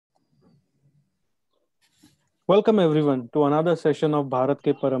Welcome everyone to another session of Bharat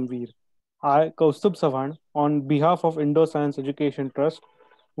Ke Paramveer. I, Kaustubh Savan, on behalf of Indo Science Education Trust,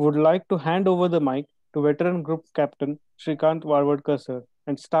 would like to hand over the mic to veteran group captain Shrikant Walwadkar sir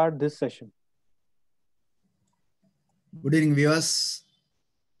and start this session. Good evening, viewers.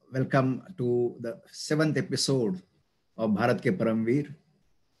 Welcome to the 7th episode of Bharat Ke Paramveer.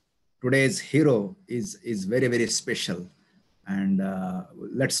 Today's hero is very, very special. And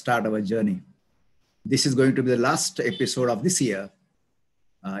let's start our journey. This is going to be the last episode of this year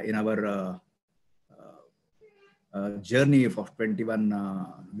in our journey of 21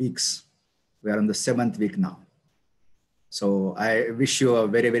 weeks. We are on the 7th week now. So I wish you a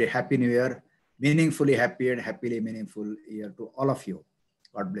very, very happy new year, meaningfully happy and happily meaningful year to all of you.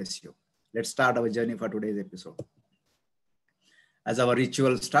 God bless you. Let's start our journey for today's episode. As our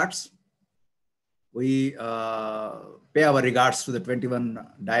ritual starts, we pay our regards to the 21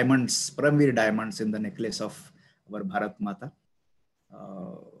 diamonds, Paramveer diamonds in the necklace of our Bharat Mata.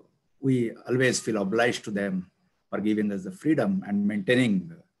 We always feel obliged to them for giving us the freedom and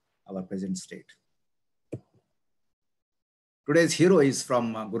maintaining our present state. Today's hero is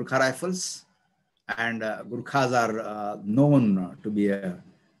from Gurkha Rifles, and Gurkhas are known to be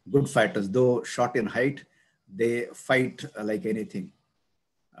good fighters. Though short in height, they fight like anything.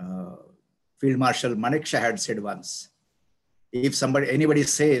 Field Marshal Manekshaw had said once, if anybody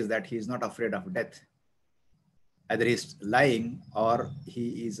says that he is not afraid of death, either he is lying or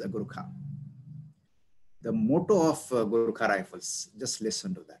he is a Gurkha. The motto of Gurkha Rifles, just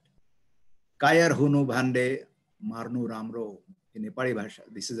listen to that. Kayar hunu bhande marnu ramro in Nepali Bhasha.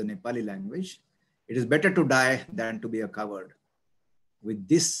 This is a Nepali language. It is better to die than to be a coward. With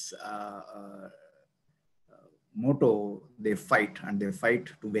this motto, they fight, and they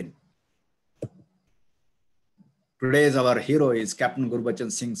fight to win. Today's our hero is Captain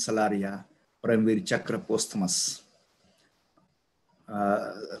Gurubachan Singh Salaria, Paramveer Chakra posthumous.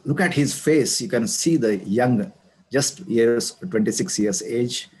 Look at his face. You can see the young, just 26 years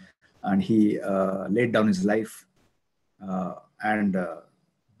age, and he laid down his life and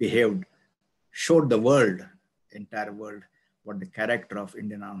behaved, showed the world, entire world, what the character of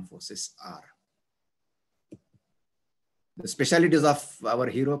Indian Armed Forces are. The specialities of our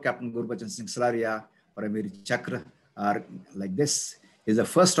hero, Captain Gurubachan Singh Salaria, Paramveer Chakra, are like this. He is the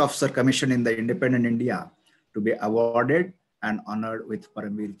first officer commissioned in the independent India to be awarded and honored with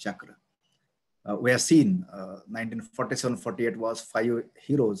Paramveer Chakra. We have seen 1947-48 was 5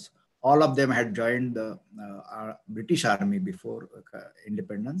 heroes. All of them had joined the British Army before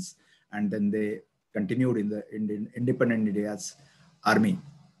independence, and then they continued in the independent India's army.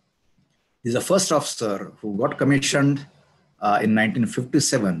 He is the first officer who got commissioned in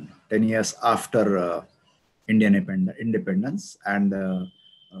 1957, 10 years after Indian independence, and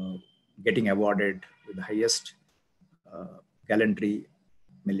getting awarded with the highest gallantry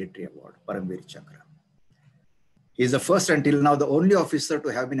military award, Paramveer Chakra. He is the first until now the only officer to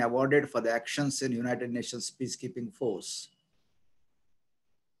have been awarded for the actions in United Nations Peacekeeping Force.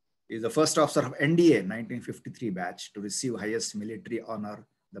 He is the first officer of NDA 1953 batch to receive highest military honor,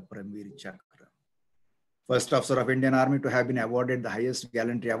 the Paramveer Chakra. First officer of Indian Army to have been awarded the highest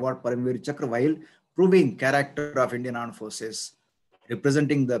gallantry award, Paramveer Chakra, while proving character of Indian Armed Forces,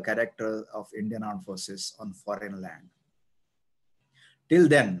 representing the character of Indian Armed Forces on foreign land. Till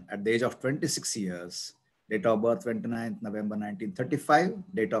then, at the age of 26 years, date of birth 29th November 1935,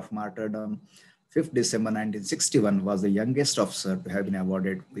 date of martyrdom 5th December 1961, was the youngest officer to have been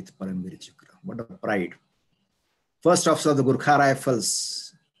awarded with Paramveer Chakra. What a pride. First officer of the Gurkha Rifles.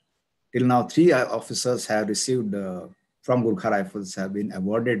 Till now, 3 officers have received from Gurkha Rifles have been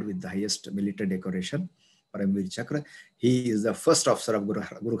awarded with the highest military decoration, Paramveer Chakra. He is the first officer of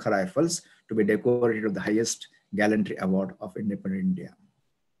Gurkha Rifles to be decorated with the highest gallantry award of independent India.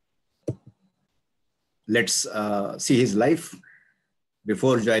 Let's see his life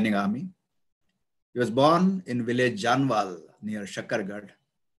before joining army. He was born in village Janwal near Shakargarh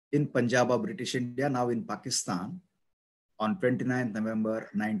in Punjab of British India, now in Pakistan, on 29th November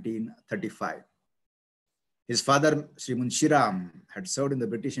 1935. His father, Sri Munshiram, had served in the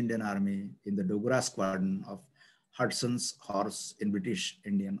British Indian Army in the Dogra Squadron of Hudson's Horse in British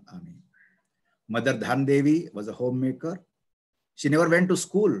Indian Army. Mother Dhan Devi was a homemaker. She never went to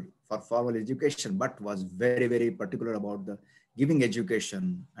school for formal education, but was very, very particular about the giving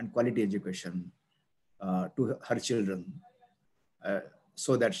education and quality education to her children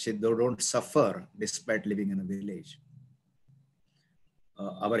so that they don't suffer despite living in a village.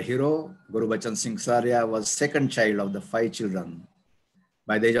 Our hero, Gurubachan Singh Salaria, was second child of the 5 children.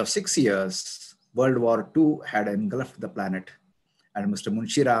 By the age of 6 years, World War II had engulfed the planet, and Mr.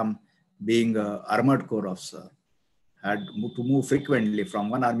 Munshiram, being an armored corps officer, had to move frequently from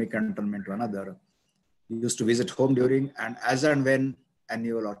one army cantonment to another. He used to visit home during, and when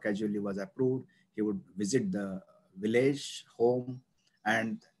annual or casual leave was approved, he would visit the village, home,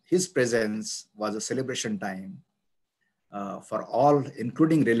 and his presence was a celebration time for all,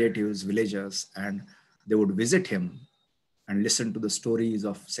 including relatives, villagers, and they would visit him and listen to the stories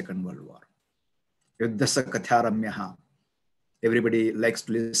of Second World War. Yuddhasa Katharamyaha. Everybody likes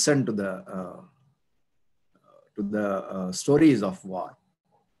to listen to the stories of war.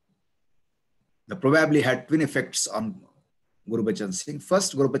 They probably had twin effects on Gurubachan Singh.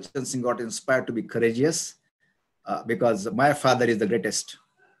 First, Gurubachan Singh got inspired to be courageous because my father is the greatest.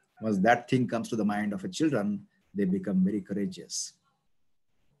 Once that thing comes to the mind of a children, they become very courageous.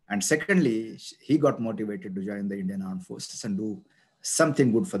 And secondly, he got motivated to join the Indian Armed Forces and do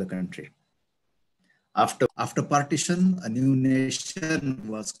something good for the country. After partition, a new nation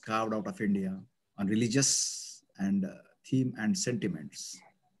was carved out of India on religious and theme and sentiments.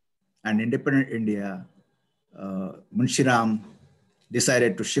 And independent India, Munshi Ram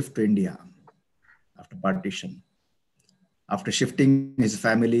decided to shift to India after partition. After shifting his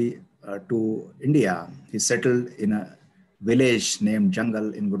family to India, he settled in a village named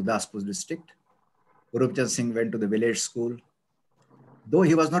Jungle in Gurdaspur district. Gurubachan Singh went to the village school. Though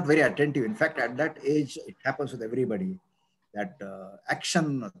he was not very attentive, in fact, at that age, it happens with everybody that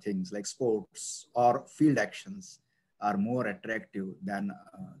action things like sports or field actions are more attractive than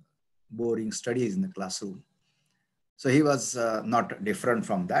boring studies in the classroom. So he was not different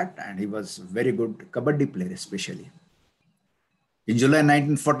from that, and he was very good kabaddi player especially. In July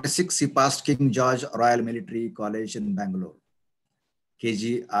 1946, he passed King George Royal Military College in Bangalore,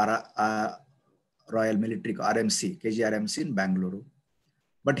 Royal Military RMC, KGRMC in Bangalore.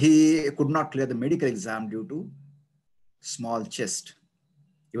 But he could not clear the medical exam due to small chest.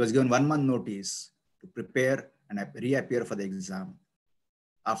 He was given 1 month notice to prepare and reappear for the exam.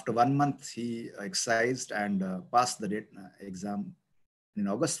 After 1 month, he exercised and passed the exam. In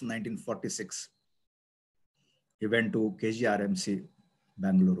August 1946, he went to KGRMC,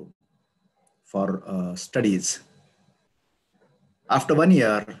 Bangalore, for studies. After 1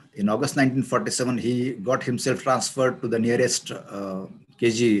 year, in August 1947, he got himself transferred to the nearest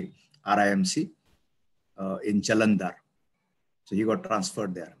KGRIMC in Jalandhar. So he got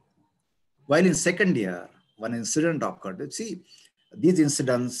transferred there. While in second year, one incident occurred. See, these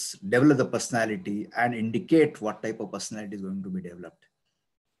incidents develop the personality and indicate what type of personality is going to be developed.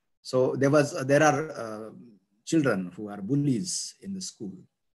 So there are children who are bullies in the school.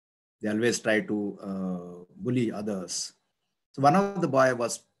 They always try to bully others. So one of the boy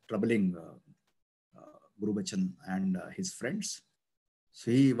was troubling Gurubachan and his friends. So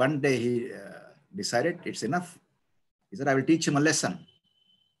one day he decided it's enough. He said, I will teach him a lesson.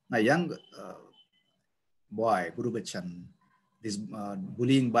 A young boy, Gurubachan, this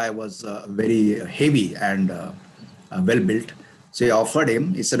bullying boy was very heavy and well built. So he offered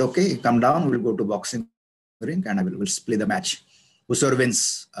him, he said, okay, come down, we'll go to boxing ring and we'll split the match. Whoever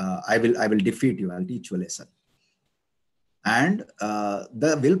wins, I will defeat you, I'll teach you a lesson. And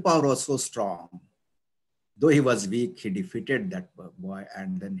the willpower was so strong. Though he was weak, he defeated that boy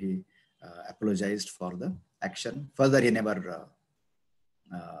and then he apologized for the action. Further, he never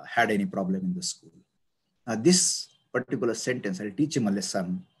had any problem in the school. Now, this particular sentence, I'll teach him a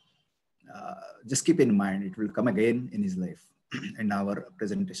lesson, just keep in mind, it will come again in his life, in our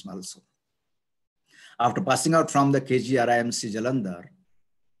presentation also. After passing out from the KGRIMC Jalandhar,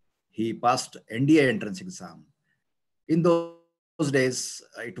 he passed NDA entrance exam. In those days,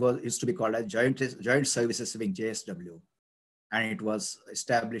 it used to be called as Joint Services Wing, JSW, and it was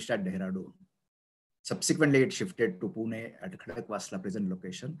established at Dehradun. Subsequently, it shifted to Pune at Khadakwasla present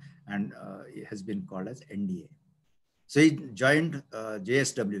location, and it has been called as NDA. So he joined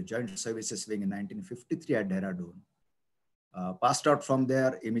JSW, Joint Services Wing, in 1953 at Dehradun. Passed out from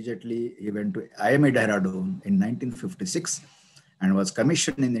there, immediately he went to IMA Dehradun in 1956 and was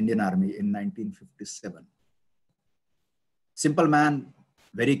commissioned in the Indian Army in 1957. Simple man,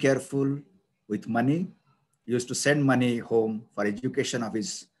 very careful with money. He used to send money home for education of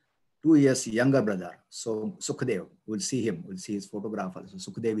his 2 years younger brother. So Sukhdev, we'll see him, we'll see his photograph also.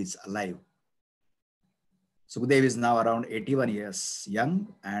 Sukhdev is alive. Sukhdev is now around 81 years young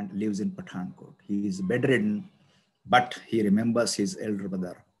and lives in Pathankot. He is bedridden, but he remembers his elder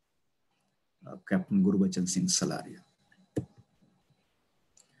brother, Captain Gurubachan Singh Salaria.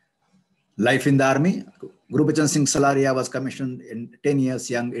 Life in the army. Gurubachan Singh Salaria was commissioned in 10 years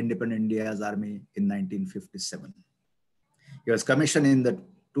young independent India's army in 1957. He was commissioned in the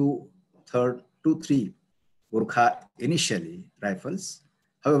 2-3 Gurkha initially rifles.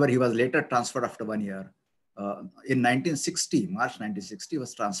 However, he was later transferred after 1 year in 1960, March 1960,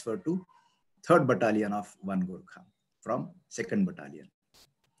 was transferred to 3rd Battalion of 1 Gurkha from 2nd Battalion.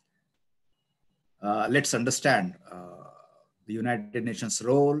 Let's understand the United Nations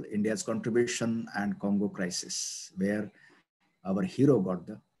role, India's contribution, and Congo crisis, where our hero got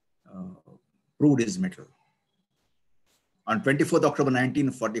the proved his mettle. On 24th October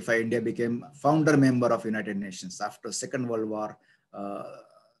 1945, India became founder member of United Nations. After Second World War,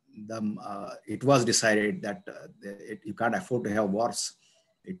 it was decided that you can't afford to have wars.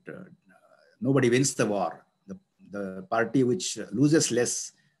 Nobody wins the war. The party which loses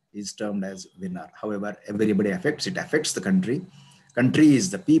less is termed as winner. However, everybody affects. It affects the country. Country is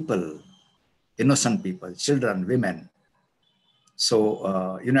the people, innocent people, children, women.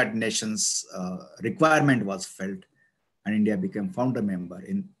 So United Nations requirement was felt, and India became founder member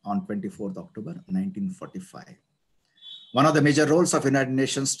on 24th October 1945. One of the major roles of United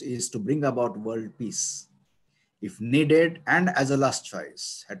Nations is to bring about world peace. If needed, and as a last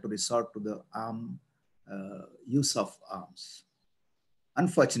choice, had to resort to the use of arms.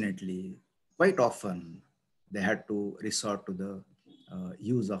 Unfortunately, quite often, they had to resort to the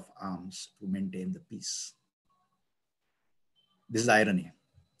use of arms to maintain the peace. This is irony.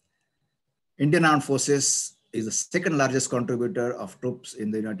 Indian Armed Forces is the second largest contributor of troops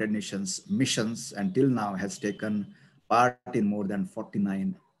in the United Nations missions, and till now has taken part in more than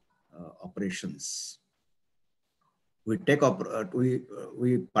 49 operations. We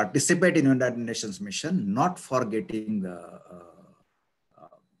participate in United Nations mission not for getting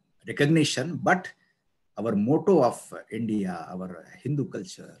recognition, but our motto of India, our Hindu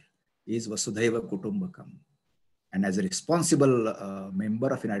culture, is Vasudhaiva Kutumbakam. And as a responsible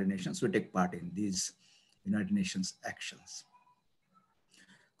member of United Nations, we take part in these United Nations actions.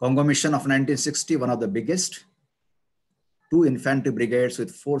 Congo mission of 1960, one of the biggest, 2 infantry brigades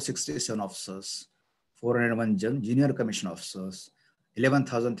with 467 officers, 401 junior commission officers,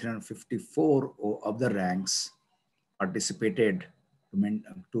 11,354 of the ranks participated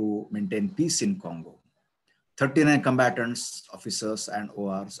to maintain peace in Congo. 39 combatants, officers, and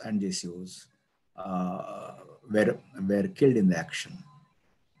ORs and JCOs were killed in the action.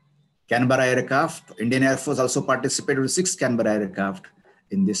 Canberra aircraft, Indian Air Force also participated with 6 Canberra aircraft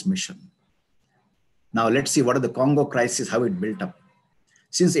in this mission. Now let's see what are the Congo crisis, how it built up.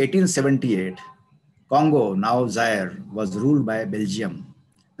 Since 1878, Congo, now Zaire, was ruled by Belgium.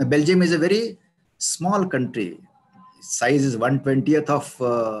 Now, Belgium is a very small country. Its size is 1/20th of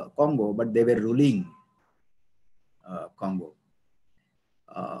Congo, but they were ruling Congo.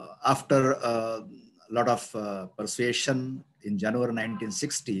 After a lot of persuasion, in January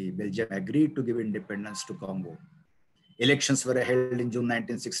 1960, Belgium agreed to give independence to Congo. Elections were held in June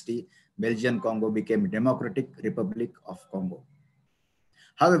 1960. Belgian Congo became Democratic Republic of Congo.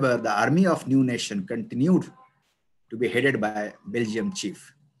 However, the army of new nation continued to be headed by Belgium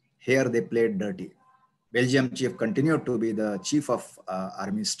chief. Here they played dirty. Belgium chief continued to be the chief of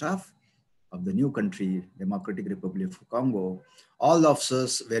army staff of the new country, Democratic Republic of Congo. All the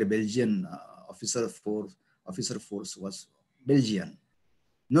officers were Belgian. Officer force was Belgian.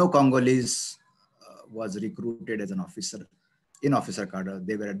 No Congolese was recruited as an officer in officer cadre.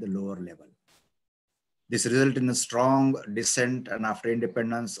 They were at the lower level. This resulted in a strong dissent, and after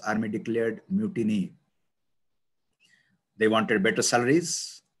independence, army declared mutiny. They wanted better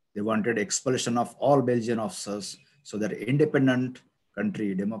salaries. They wanted expulsion of all Belgian officers so that independent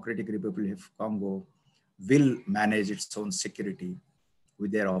country, Democratic Republic of Congo, will manage its own security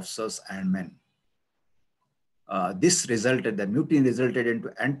with their officers and men. The mutiny resulted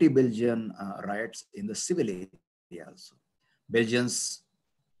into anti-Belgian riots in the civil area also. Belgians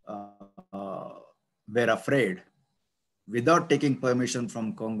were afraid, without taking permission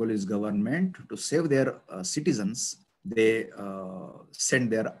from Congolese government to save their citizens, they sent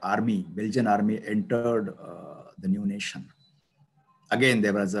their army. Belgian army entered the new nation. Again,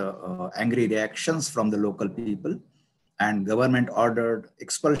 there was angry reactions from the local people, and government ordered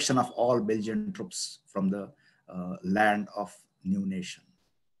expulsion of all Belgian troops from the land of new nation.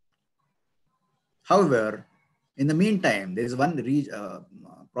 However, in the meantime, there is one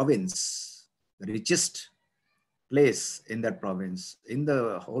province, the richest place in that province, in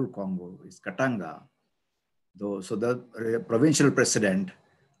the whole Congo, is Katanga. So the provincial president,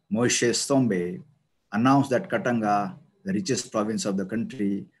 Moise Tsombe, announced that Katanga, the richest province of the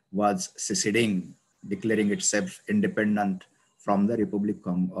country, was seceding, declaring itself independent from the Republic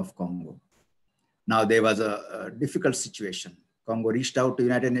of Congo. Now there was a difficult situation. Congo reached out to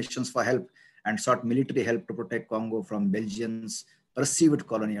United Nations for help and sought military help to protect Congo from Belgium's perceived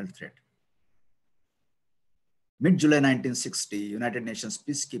colonial threat. Mid-July 1960, United Nations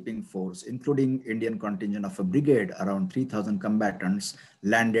peacekeeping force, including Indian contingent of a brigade, around 3,000 combatants,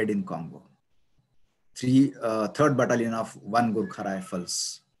 landed in Congo. 3rd Battalion of 1 Gurkha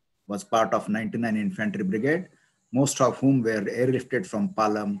Rifles was part of 99 Infantry Brigade, most of whom were airlifted from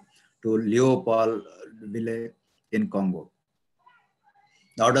Palam to Leopoldville in Congo.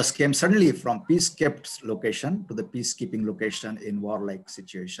 The orders came suddenly from peace-kept location to the peacekeeping location in warlike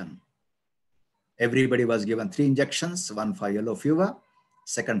situation. Everybody was given 3 injections, 1 for yellow fever,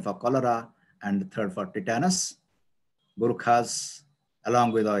 2nd for cholera, and 3rd for tetanus. Gurkhas,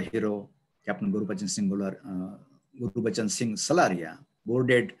 along with our hero, Captain Gurubachan Singh Salaria,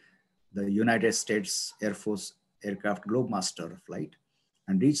 boarded the United States Air Force aircraft Globemaster flight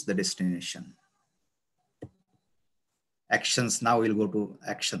and reached the destination. Actions, now we'll go to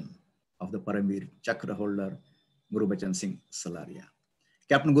action of the Paramveer Chakra holder, Gurubachan Singh Salaria.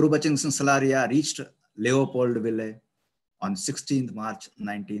 Captain Gurubachan Singh Salaria reached Leopoldville on 16th March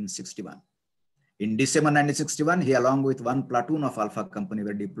 1961. In December 1961, he, along with 1 platoon of Alpha Company,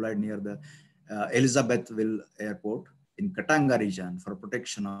 were deployed near the Elizabethville Airport in Katanga region for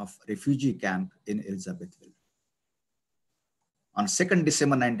protection of refugee camp in Elizabethville. On 2nd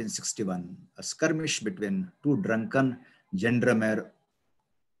December 1961, a skirmish between 2 drunken gendarme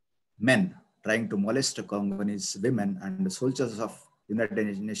men trying to molest Congolese women and the soldiers of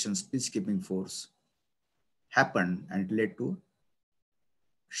United Nations peacekeeping force happened, and it led to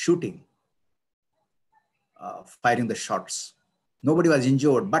shooting, firing the shots. Nobody was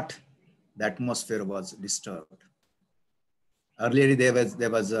injured, but the atmosphere was disturbed. Earlier there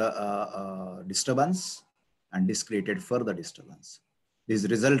was a disturbance, and this created further disturbance. This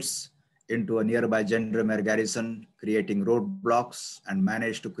results into a nearby gendarmerie garrison, creating roadblocks, and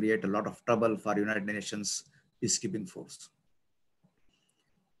managed to create a lot of trouble for United Nations peacekeeping force.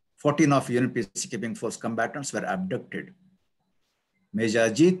 14 of UN peacekeeping force combatants were abducted. Major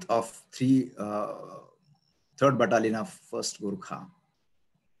Ajit of 3rd Battalion of 1st Gurkha,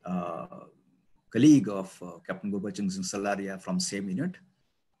 colleague of Captain Gurubachan Singh Salaria from same unit,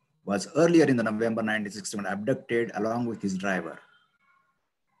 was earlier in the November 1961 abducted along with his driver.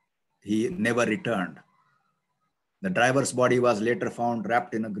 He never returned. The driver's body was later found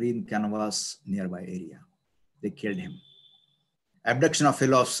wrapped in a green canvas nearby area. They killed him. Abduction of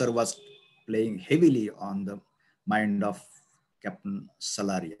fellow officer was playing heavily on the mind of Captain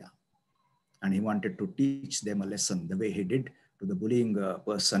Salaria, and he wanted to teach them a lesson the way he did to the bullying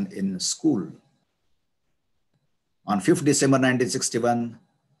person in school. On 5th December 1961,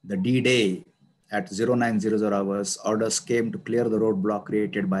 the D-Day at 0900 hours, orders came to clear the roadblock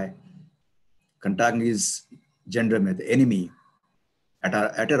created by Kantangese gendarme, the enemy, at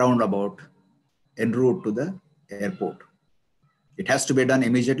a roundabout en route to the airport. It has to be done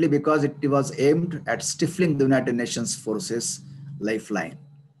immediately because it was aimed at stifling the United Nations forces lifeline.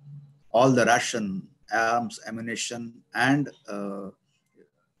 All the ration, arms, ammunition, and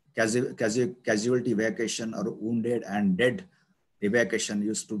casualty evacuation or wounded and dead evacuation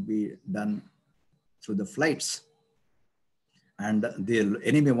used to be done through the flights. And the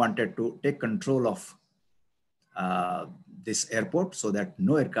enemy wanted to take control of this airport so that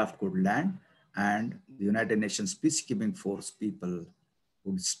no aircraft could land, and the United Nations peacekeeping force people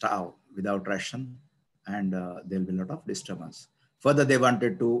would starve without ration, and there'll be a lot of disturbance. Further, they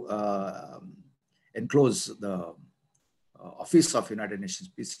wanted to enclose the office of United Nations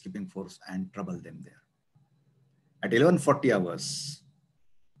peacekeeping force and trouble them there. At 11:40 hours,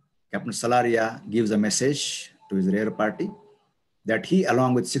 Captain Salaria gives a message to his rear party that he,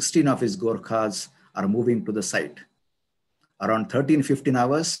 along with 16 of his Gorkhas, are moving to the site. Around 13:15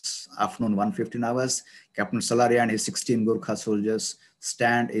 hours, afternoon 1:15 hours, Captain Salaria and his 16 Gurkha soldiers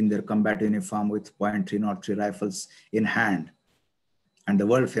stand in their combat uniform with .303 rifles in hand and the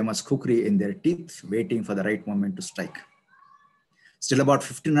world famous kukri in their teeth, waiting for the right moment to strike. Still about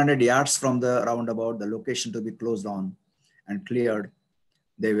 1,500 yards from the roundabout, the location to be closed on and cleared,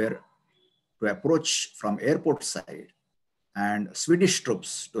 they were to approach from airport side, and Swedish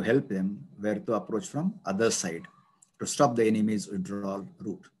troops to help them were to approach from other side to stop the enemy's withdrawal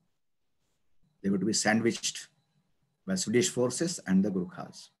route. They were to be sandwiched by Swedish forces and the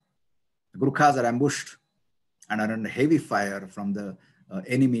Gurkhas. The Gurkhas are ambushed and are under heavy fire from the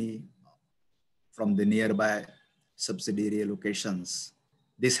enemy from the nearby subsidiary locations.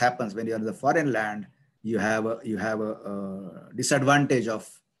 This happens when you are in the foreign land. You have a disadvantage of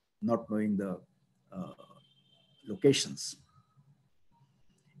not knowing the locations.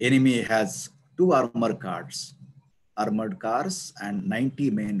 Enemy has 2 armored cars and 90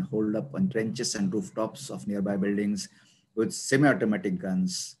 men holed up on trenches and rooftops of nearby buildings with semi-automatic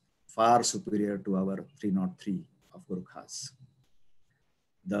guns, far superior to our 303 of Gurkhas.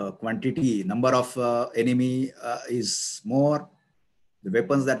 The number of enemy is more. The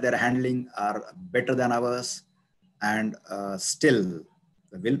weapons that they're handling are better than ours. And still,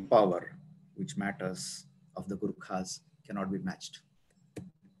 the willpower, which matters, of the Gurkhas cannot be matched.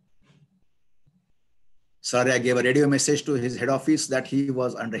 Salaria gave a radio message to his head office that he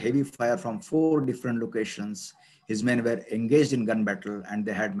was under heavy fire from 4 different locations. His men were engaged in gun battle and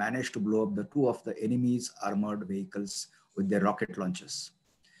they had managed to blow up the 2 of the enemy's armored vehicles with their rocket launchers.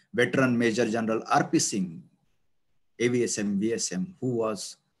 Veteran Major General R.P. Singh, AVSM, VSM, who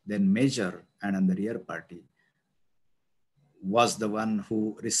was then Major and on the rear party, was the one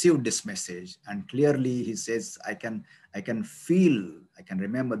who received this message. And clearly he says, I can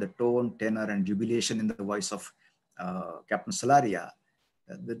remember the tone, tenor, and jubilation in the voice of Captain Salaria.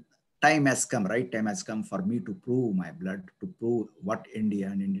 The time has come, right time has come for me to prove my blood, to prove what India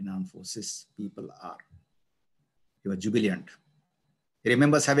and Indian Armed Forces people are. He was jubilant. He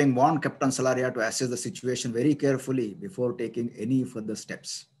remembers having warned Captain Salaria to assess the situation very carefully before taking any further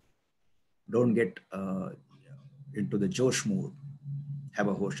steps. Don't get into the Josh mood. Have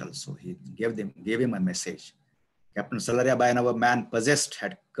a hosh also. He gave him a message. Captain Salaria, by another man possessed,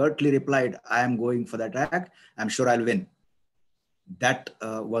 had curtly replied, I am going for the attack. I'm sure I'll win. That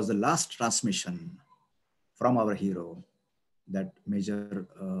was the last transmission from our hero that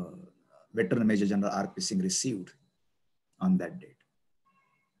Veteran Major General R.P. Singh received on that date.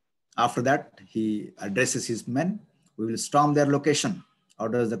 After that, he addresses his men. We will storm their location,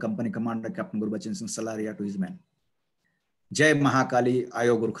 orders the company commander, Captain Gurubachan Singh Salaria, to his men. Jai Mahakali,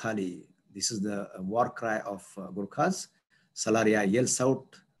 Ayo Gurkhali. This is the war cry of Gurkhas. Salaria yells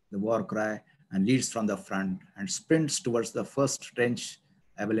out the war cry and leads from the front and sprints towards the first trench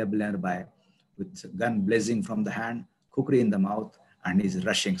available nearby with gun blazing from the hand, kukri in the mouth, and is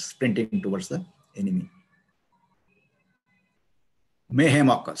rushing, sprinting towards the enemy. Mayhem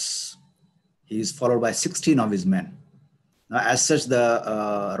occurs. He is followed by 16 of his men. Now, as such,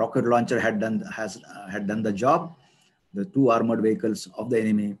 the rocket launcher had done the job. The 2 armored vehicles of the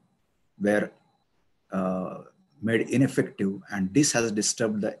enemy were made ineffective, and this has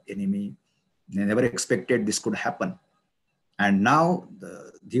disturbed the enemy. They never expected this could happen. And now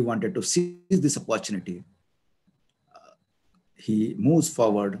he wanted to seize this opportunity. He moves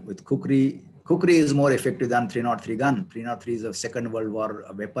forward with kukri. Kukri is more effective than 303 gun. 303 is a Second World War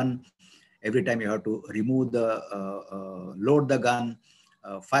weapon. Every time you have to remove load the gun,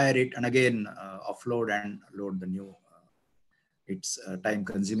 fire it, and again offload and load the new. It's time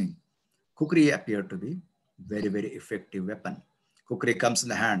consuming. Kukri appeared to be very, very effective weapon. Kukri comes in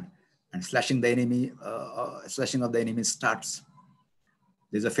the hand and slashing of the enemy starts.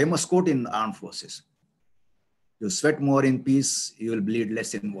 There's a famous quote in armed forces. You sweat more in peace, you will bleed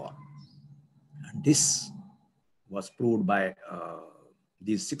less in war. And this was proved by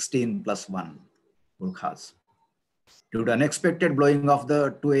these 16 plus 1 Gurkhas. Due to unexpected blowing of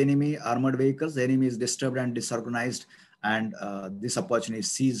the 2 enemy armored vehicles, the enemy is disturbed and disorganized, and this opportunity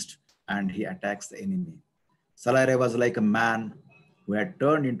is seized and he attacks the enemy. Salaria was like a man who had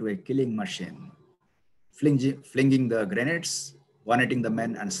turned into a killing machine, flinging the grenades, one-hitting the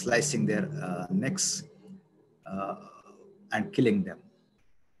men and slicing their necks and killing them.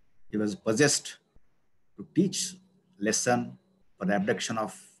 He was possessed to teach lesson for the abduction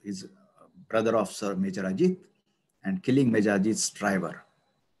of his brother officer Major Ajit and killing Major Ajit's driver,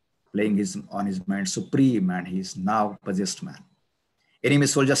 playing on his mind supreme, and he is now possessed man. Enemy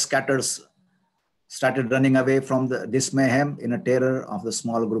soldiers started running away from this mayhem in a terror of the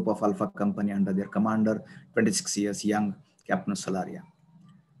small group of Alpha Company under their commander, 26 years young Captain Salaria.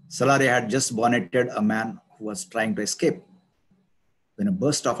 Salaria had just bonneted a man who was trying to escape when a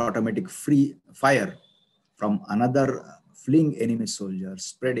burst of automatic fire from another fleeing enemy soldier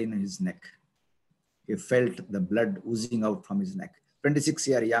spread in his neck. He felt the blood oozing out from his neck.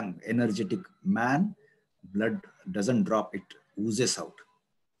 26-year young, energetic man, blood doesn't drop, it oozes out.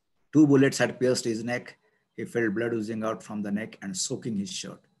 2 bullets had pierced his neck. He felt blood oozing out from the neck and soaking his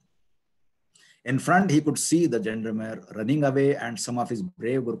shirt. In front, he could see the gendarme running away and some of his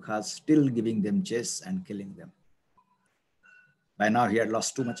brave Gurkhas still giving them chase and killing them. By now, he had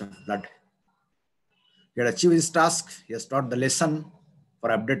lost too much of blood. He had achieved his task. He has taught the lesson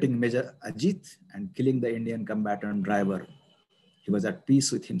for abducting Major Ajit and killing the Indian combatant driver. He was at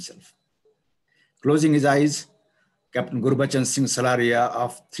peace with himself. Closing his eyes, Captain Gurubachan Singh Salaria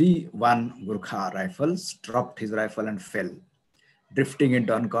of 3-1 Gurkha rifles dropped his rifle and fell, drifting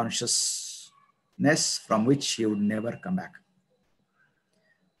into unconsciousness from which he would never come back.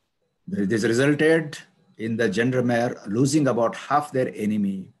 This resulted in the gendarmerie losing about half their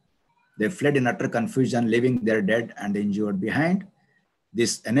enemy. They fled in utter confusion, leaving their dead and injured behind.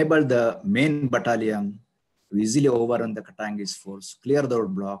 This enabled the main battalion to easily overrun the Katangese force, clear the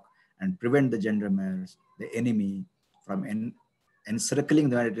roadblock, and prevent the gendarmes, the enemy, from encircling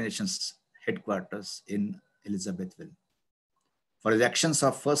the United Nations headquarters in Elizabethville. For his actions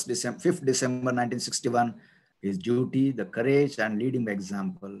of 5th December 1961, his duty, the courage, and leading by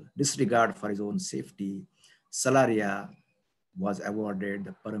example, disregard for his own safety, Salaria was awarded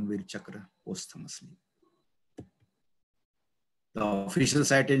the Paramveer Chakra posthumously. The official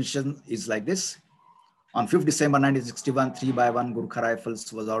citation is like this. On 5th December 1961, 3 by 1 Gurkha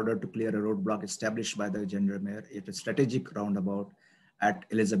Rifles was ordered to clear a roadblock established by the gendarmerie at a strategic roundabout at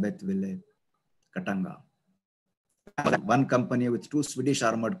Elizabethville, Katanga. One company with 2 Swedish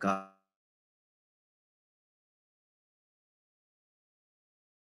armored cars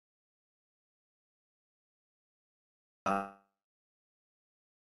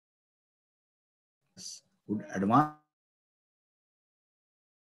would advance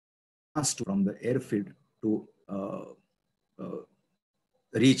from the airfield to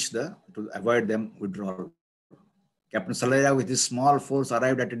to avoid them withdrawal. Captain Salaria with his small force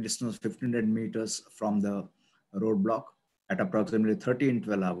arrived at a distance of 1500 meters from the roadblock at approximately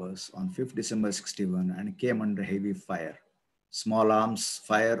 12 hours on 5th December 61 and came under heavy fire. Small arms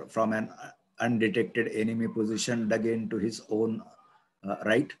fire from an undetected enemy position dug into his own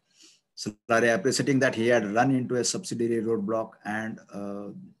right. Salaria, appreciating that he had run into a subsidiary roadblock and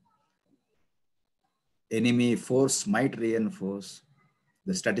enemy force might reinforce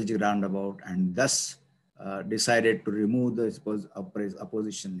the strategic roundabout and thus decided to remove the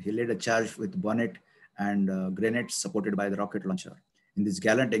opposition. He led a charge with bonnet and grenades supported by the rocket launcher. In this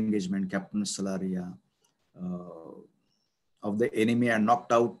gallant engagement, Captain Salaria of the enemy and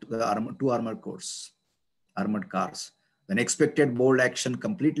knocked out the 2 armored cars. The unexpected bold action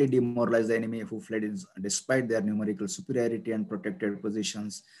completely demoralized the enemy who fled despite their numerical superiority and protected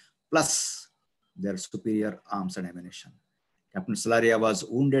positions, plus their superior arms and ammunition. Captain Salaria was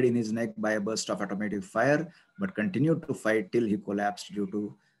wounded in his neck by a burst of automatic fire, but continued to fight till he collapsed due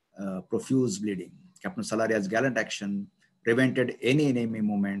to profuse bleeding. Captain Salaria's gallant action prevented any enemy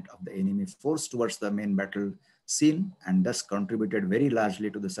movement of the enemy force towards the main battle scene and thus contributed very largely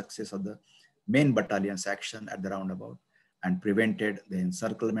to the success of the main battalion's action at the roundabout and prevented the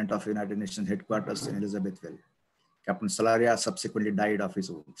encirclement of United Nations headquarters in Elizabethville. Captain Salaria subsequently died of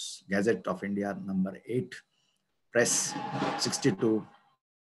his wounds. Gazette of India, number 8, Press 62,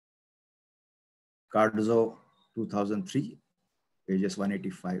 Cardozo 2003, pages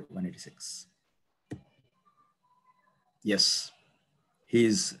 185, 186. Yes, he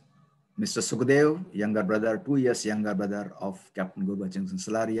is Mr. Sukhdev, younger brother, 2 years younger brother of Captain Gurubachan Singh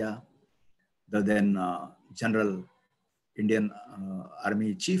Salaria, the then General Indian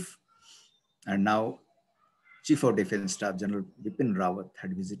Army Chief, and now Chief of Defense Staff General Bipin Rawat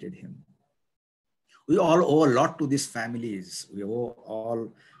had visited him. We all owe a lot to these families. We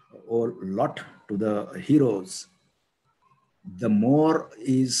all owe a lot to the heroes. The more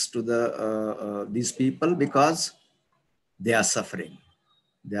is to the these people because they are suffering.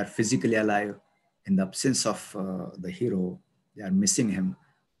 They are physically alive. In the absence of the hero, they are missing him,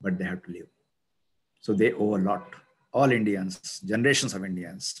 but they have to live. So they owe a lot. All Indians, generations of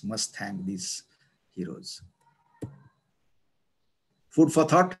Indians must thank these heroes. Food for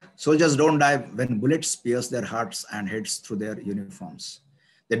thought, soldiers don't die when bullets pierce their hearts and heads through their uniforms.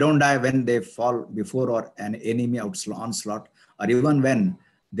 They don't die when they fall before or an enemy onslaught, or even when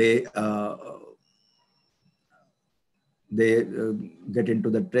they get into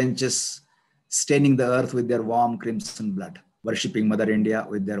the trenches, staining the earth with their warm crimson blood, worshipping Mother India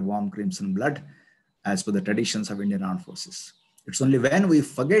with their warm crimson blood, as per the traditions of Indian Armed Forces. It's only when we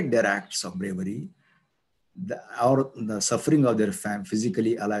forget their acts of bravery or the suffering of their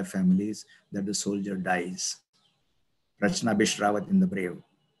physically alive families that the soldier dies. Rachna Bishrawat in the Brave.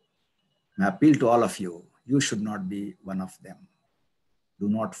 I appeal to all of you, you should not be one of them. Do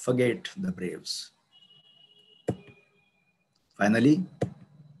not forget the braves. Finally,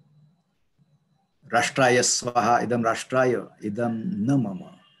 Rashtraya Swaha Idam Rashtraya Idam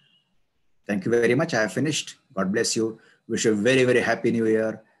Namama. Thank you very much. I have finished. God bless you. Wish you a very, very happy new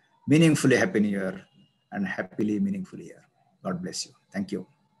year, meaningfully happy new year, and happily meaningful year. God bless you. Thank you.